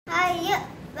Hi,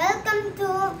 welcome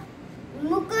to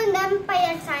Mukund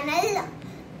Empire channel.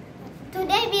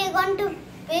 Today we are going to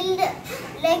build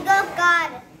Lego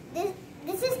car.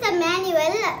 This is the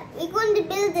manual. We are going to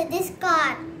build this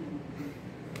car.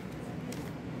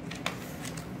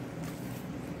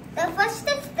 The first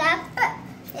step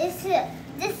is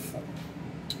this.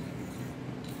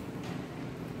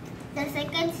 The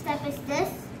second step is this.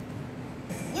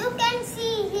 You can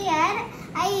see here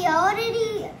I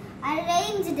already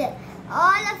arranged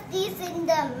all of these in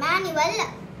the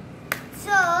manual,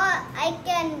 so I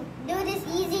can do this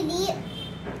easily.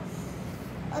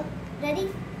 Ready?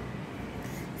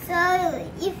 So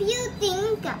if you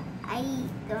think I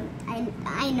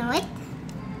know it,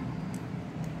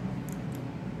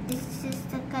 this is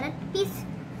the correct piece.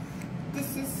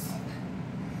 This is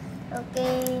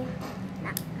okay.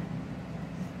 Now.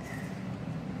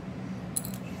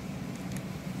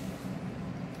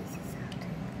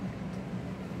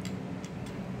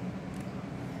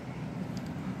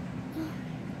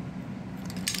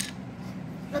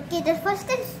 Okay, the first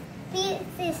piece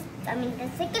is, the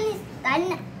second is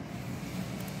done.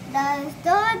 The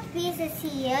third piece is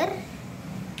here.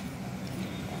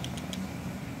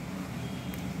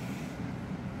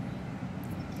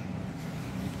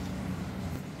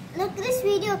 Look this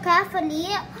video carefully,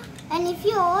 and if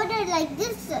you order like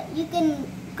this, you can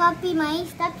copy my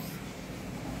steps.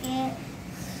 Okay.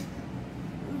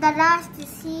 The last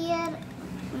is here.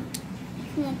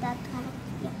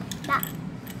 Yeah.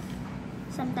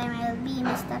 Sometime I will be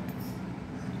messed up.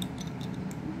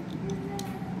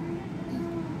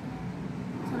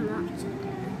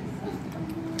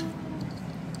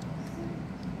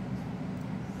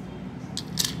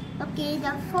 Okay,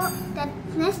 the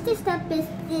next step is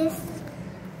this.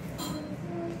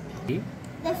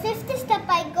 The fifth step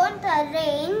I'm going to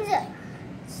arrange.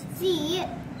 See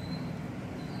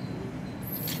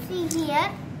here.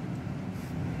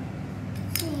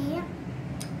 See.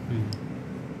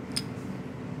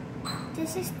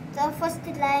 This is the first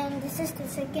line, this is the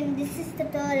second, this is the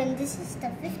third, and this is the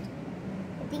fifth.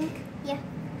 I think, yeah.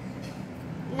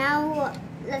 Now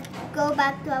let's go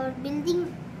back to our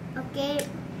building. Okay.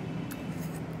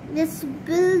 Let's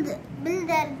build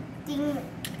that thing.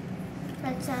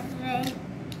 Let's arrange.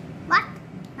 What?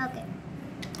 Okay.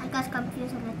 I got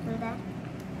confused a little there.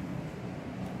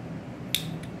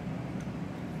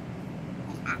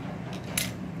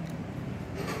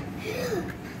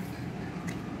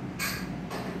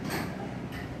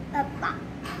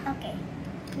 Okay.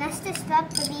 Next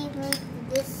step we need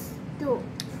this too.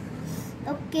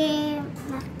 Okay.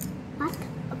 What?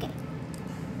 Okay.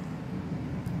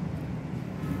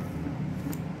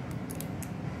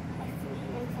 I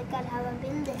forgot how I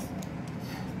build this.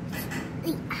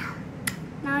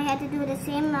 Now I have to do the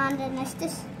same on the next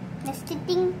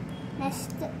building.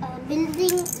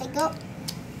 Lego.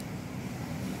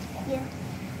 Here.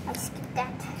 I'll skip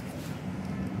that.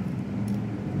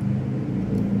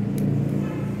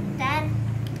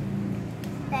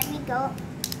 There we go.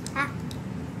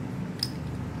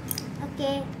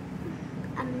 Okay.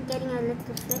 I'm getting a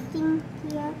little fitting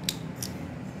here.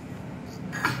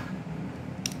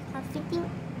 I'm fitting.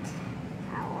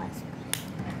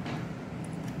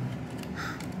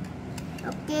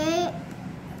 Okay.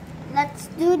 Let's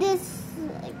do this.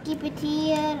 Keep it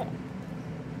here.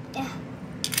 Yeah.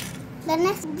 The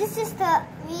next.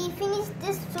 We finished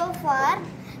this so far.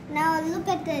 Now look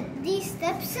at these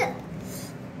steps.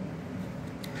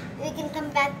 We can come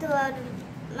back to our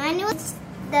manual.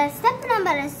 The step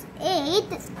number is 8.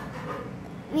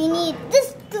 We need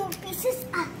these two pieces.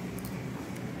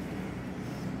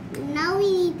 Now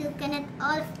we need to connect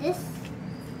all of this.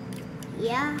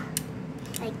 Yeah,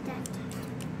 like that.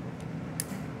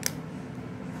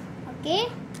 Okay.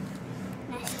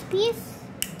 Next piece.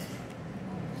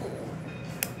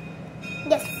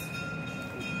 Yes.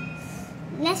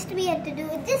 Next we have to do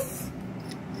this.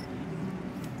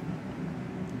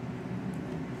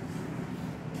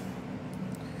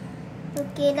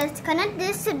 Okay, let's connect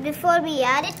this before we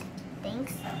add it.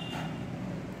 Thanks.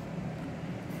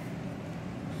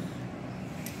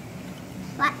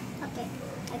 What? Okay,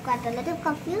 I got a little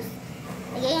confused.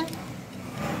 Again.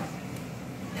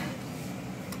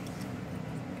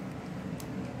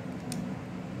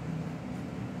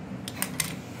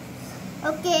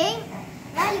 Okay,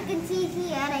 now you can see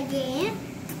here again.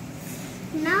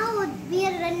 Now we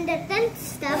are in the 10th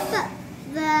step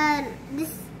where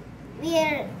we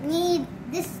need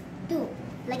this too,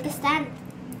 like a stand.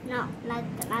 No, not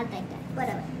like that.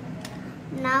 Whatever.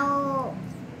 Now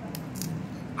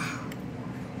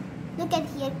look at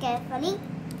here carefully.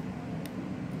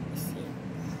 See.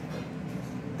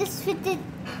 This fitted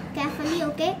carefully,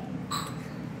 Okay.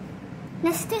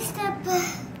 Next step,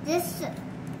 just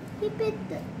keep it.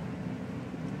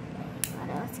 What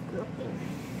else looking?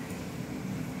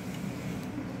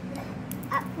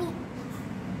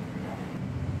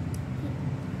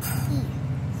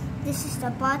 This is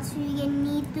the parts we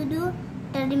need to do.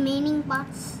 The remaining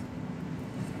parts.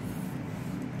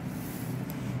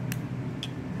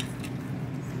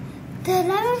 The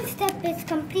 11th step is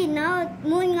complete. Now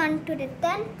moving on to the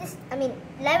 12th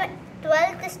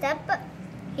step.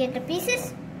 Here the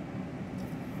pieces.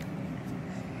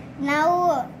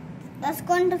 Now that's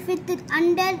going to fit it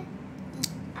under.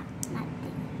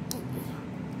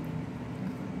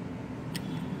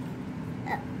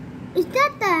 Is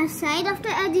that the side of the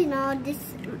edge? No, this.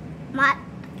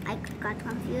 I got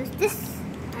confused. This,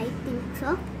 I think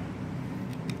so.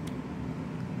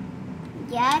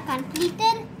 Yeah,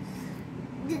 completed.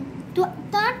 The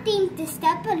 13th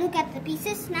step. Look at the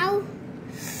pieces now.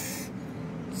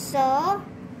 So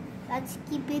let's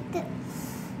keep it.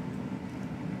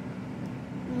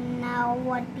 Now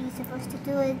what we're supposed to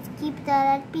do is keep the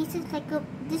red pieces like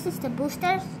this is the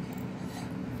boosters.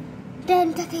 The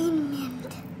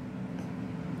entertainment.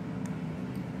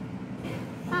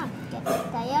 Get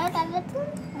tired a little.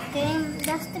 Okay,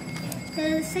 that's the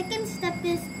second step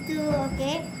is to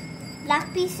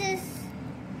black pieces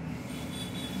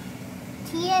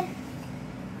here,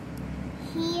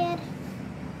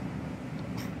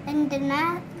 and the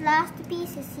last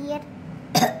piece is here.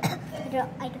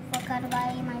 I forgot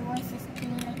why my voice is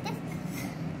feeling like this.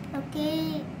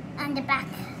 Okay, and the back.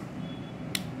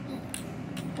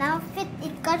 Now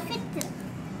it got fit.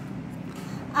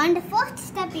 On the fourth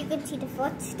step, you can see the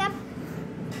fourth step.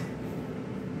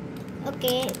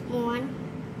 Okay, move on.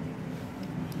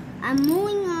 I'm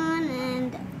moving on,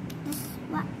 and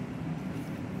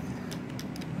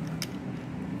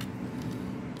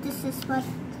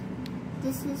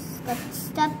this is the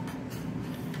step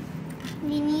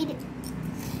we need.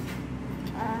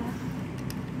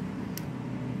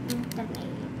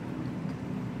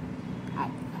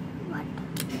 What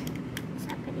is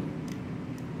happening?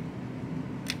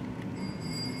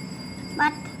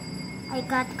 But I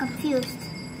got confused.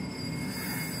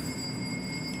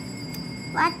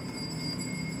 What?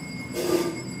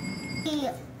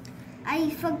 I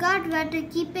forgot where to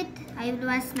keep it. I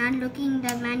was not looking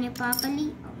the menu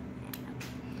properly.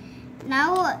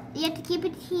 Now you have to keep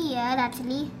it here.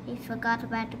 Actually, I forgot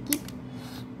where to keep.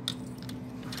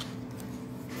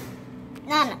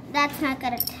 No, that's not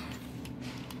correct.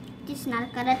 This is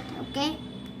not correct. Okay,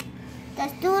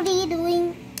 that's to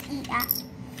redoing. Yeah.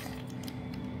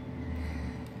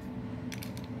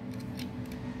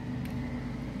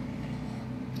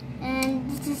 And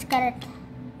this is correct.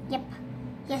 Yep.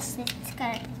 Yes, it's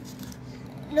correct.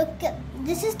 Look,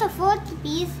 this is the fourth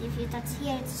piece. If you touch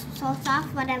here, it's so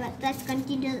soft. Whatever. Let's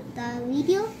continue the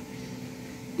video.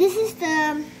 This is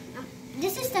the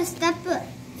step.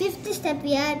 Fifth step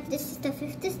here. This is the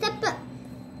fifth step.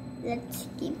 Let's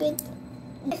keep it.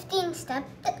 15th step.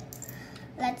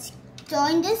 Let's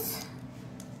join this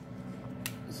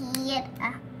here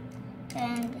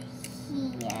and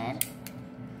here.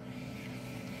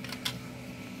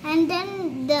 And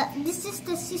then this is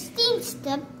the 16th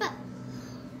step.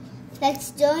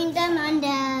 Let's join them on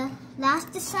the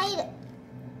last side.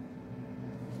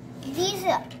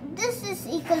 This is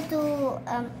equal to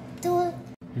two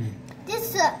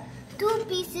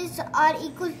pieces are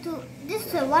equal to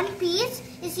this one piece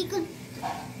is equal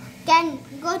can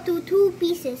go to two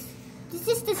pieces. This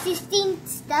is the 16th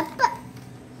step.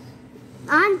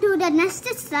 On to the next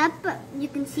step. You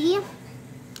can see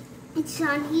it's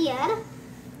on here.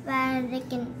 Where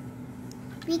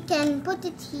we can put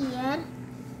it here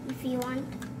if you want.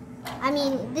 I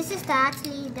mean, this is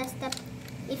actually the step.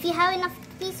 If you have enough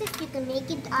pieces, you can make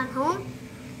it on home.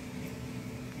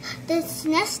 This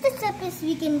next step is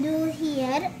we can do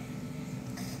here.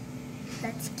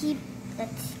 Let's get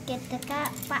the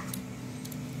cat.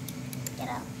 Get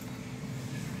out.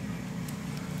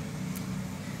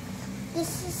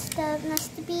 This is the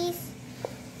next piece.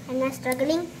 I'm not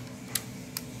struggling.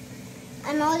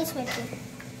 I'm always waiting.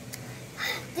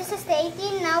 This is the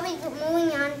 18. Now we're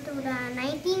moving on to the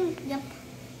 19. Yep.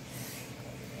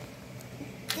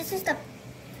 This is the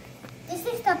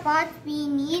part we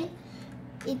need.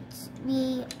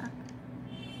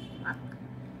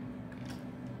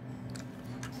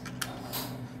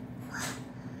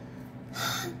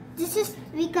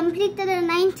 We completed the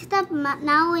 9th step.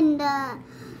 Now in the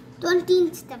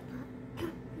 20th step.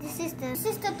 This is the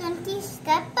 20th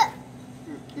step.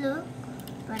 Look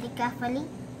very carefully.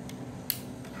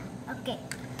 Okay.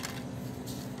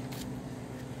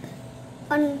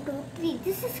 1, 2, 3.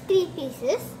 This is 3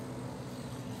 pieces.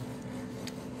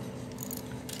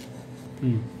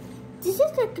 This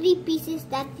is the 3 pieces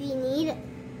that we need.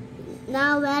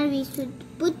 Now where we should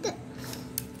put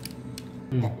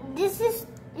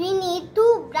we need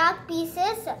 2 black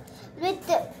pieces with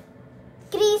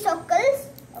 3 circles.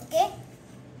 Okay.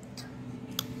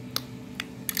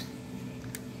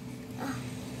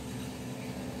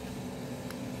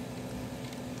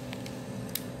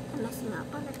 I'm messing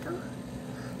up a little.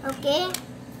 Okay.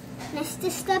 Next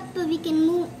step we can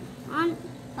move on.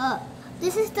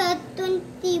 This is the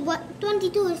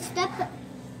 22 step.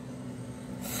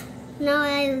 Now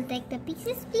I'll take the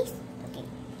pieces, please. Okay.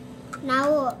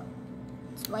 Now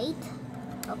it's white.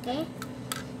 Okay.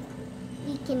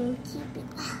 We can keep it.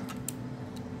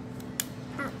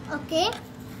 Okay.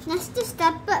 Next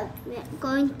step, we're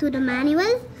going to the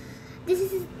manual. This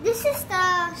is the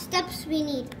steps we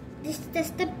need. This is the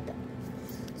step.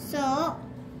 So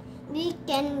we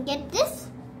can get this.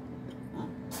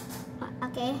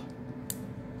 Okay.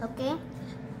 Okay.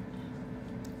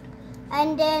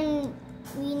 And then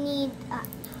we need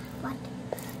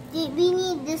we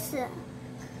need this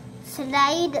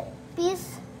slide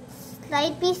piece.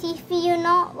 If you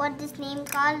know what this name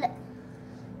called.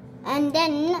 And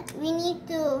then we need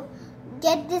to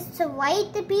get this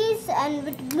white piece and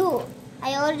with blue.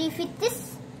 I already fit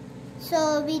this,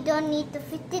 so we don't need to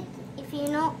fit it, if you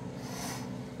know.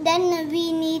 Then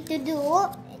we need to do,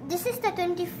 this is the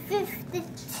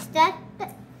 25th step.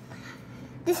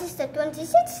 This is the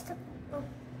 26th. Oh,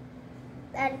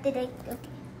 okay.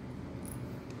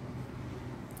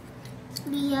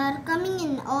 We are coming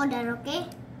in order, okay?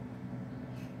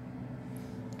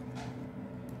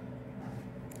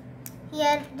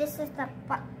 Here, this is the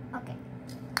part. Okay.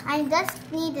 I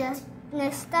just need to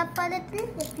stop a little,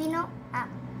 if you know.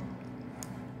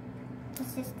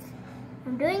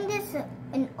 I'm doing this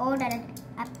in order,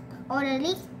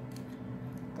 orderly.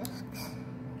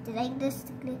 Like this,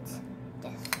 please.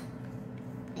 Yes.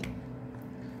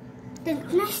 The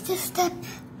next step,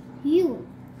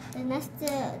 the next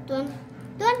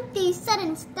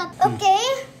 27 step.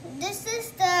 Okay, this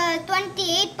is the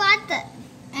 28 part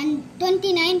and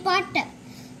 29 part.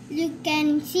 You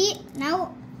can see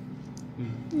now.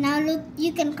 Now look,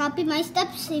 you can copy my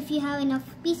steps if you have enough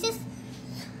pieces,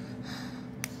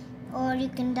 or you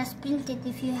can just print it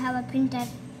if you have a printer.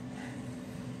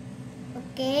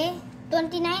 Okay,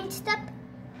 29 step.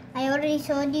 I already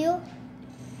showed you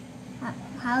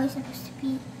how it's supposed to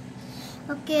be.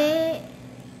 Okay.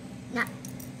 Now,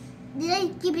 did I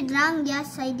keep it wrong?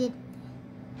 Yes, I did.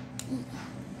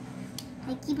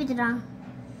 I keep it wrong.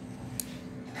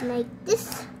 Like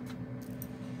this.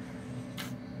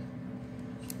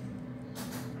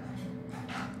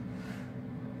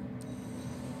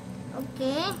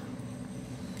 Okay.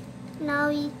 Now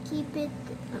we keep it.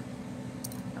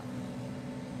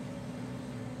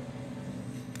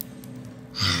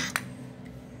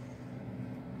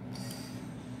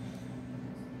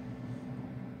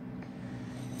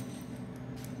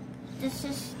 This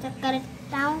is the correct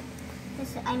now.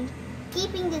 I'm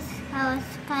keeping this house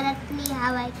correctly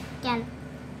how I can.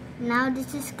 Now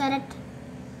this is correct.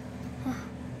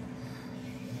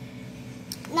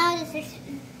 Now this is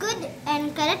good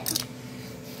and correct.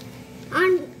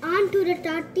 On to the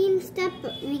 13th step.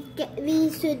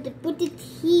 We should put it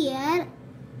here.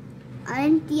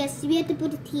 And yes, we have to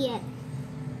put it here.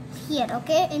 Here,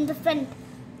 okay, in the front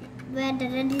where the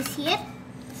red is here.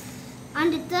 On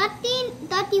the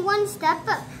 31 step,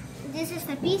 this is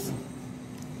the piece.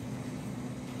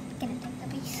 Can I take the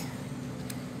piece?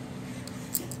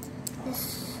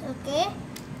 This, okay.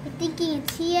 I'm thinking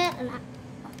it's here.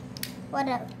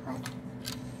 Whatever.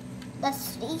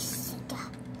 That's this.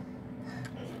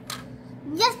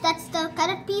 Yes, that's the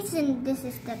correct piece, and this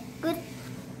is the good.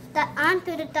 On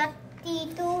to the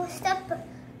 32 step.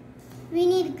 We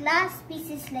need glass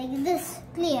pieces like this,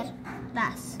 clear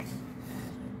glass.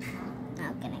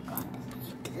 Now can I count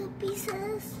the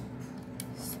pieces?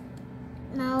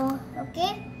 Now,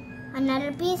 okay,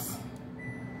 another piece.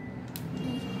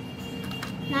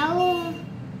 Now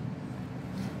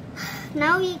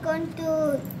we're going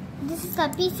to, this is the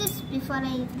pieces before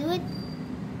I do it.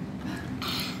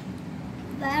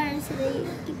 Where should I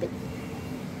keep it?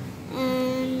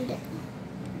 And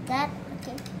that,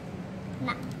 okay.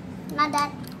 Nah, not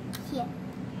that, here.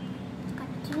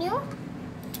 Continue.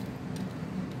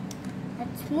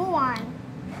 Let's move on.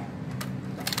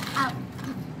 Ow.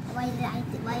 Why did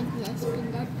I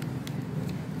spin that?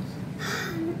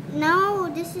 Now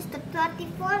this is the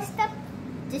 34th step.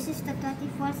 This is the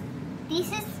 34th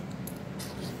pieces.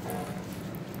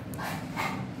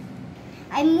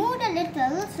 I moved a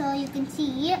little so you can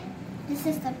see. This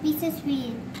is the pieces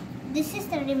this is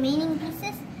the remaining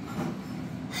pieces.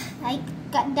 I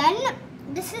got done.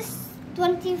 This is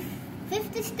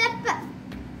 25th step.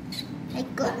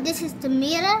 This is the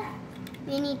mirror.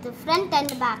 We need the front and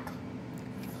the back.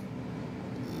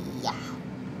 Yeah.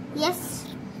 Yes.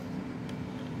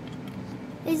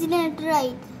 Isn't it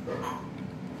right?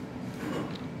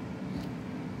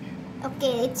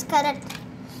 Okay, it's correct.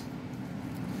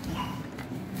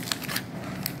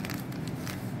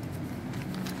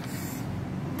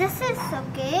 This is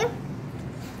okay.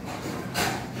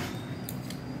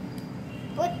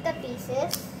 Put the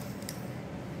pieces.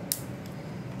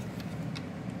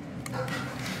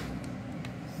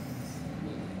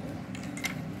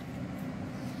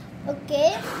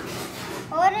 Okay.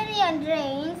 Already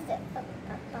arranged.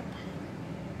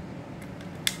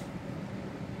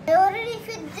 I already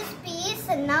fit this piece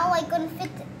and now I can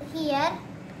fit here.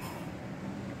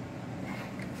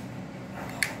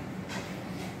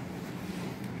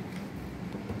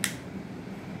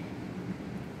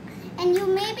 And you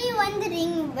may be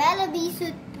wondering where we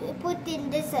should put in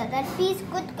this that piece.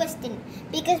 Good question.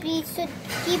 Because we should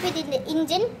keep it in the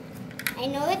engine. I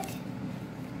know it.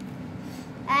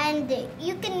 And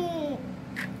we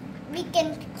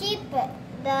can keep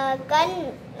the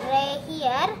gun right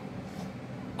here.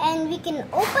 And we can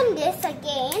open this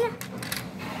again.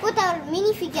 Put our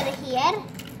minifigure here.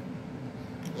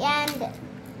 And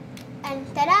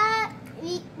ta-da!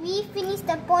 We finished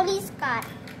the police car.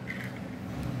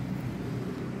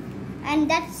 And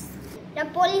that's the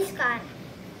police car.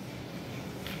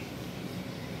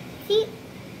 See?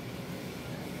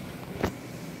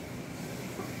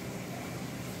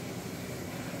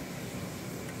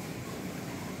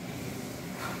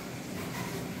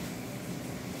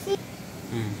 See?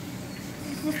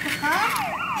 This is the car.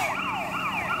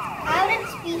 Average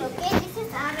speed, okay? This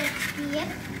is average speed.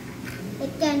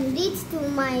 It can reach to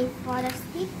my forest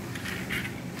speed.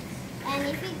 And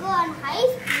if we go on high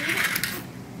speed,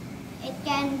 it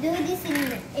can do this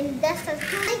in just a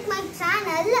few. Like my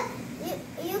channel,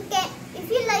 you can, if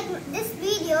you like this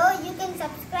video, you can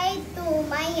subscribe to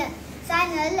my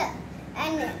channel,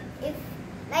 and if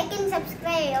like and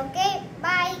subscribe. Okay,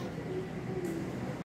 bye.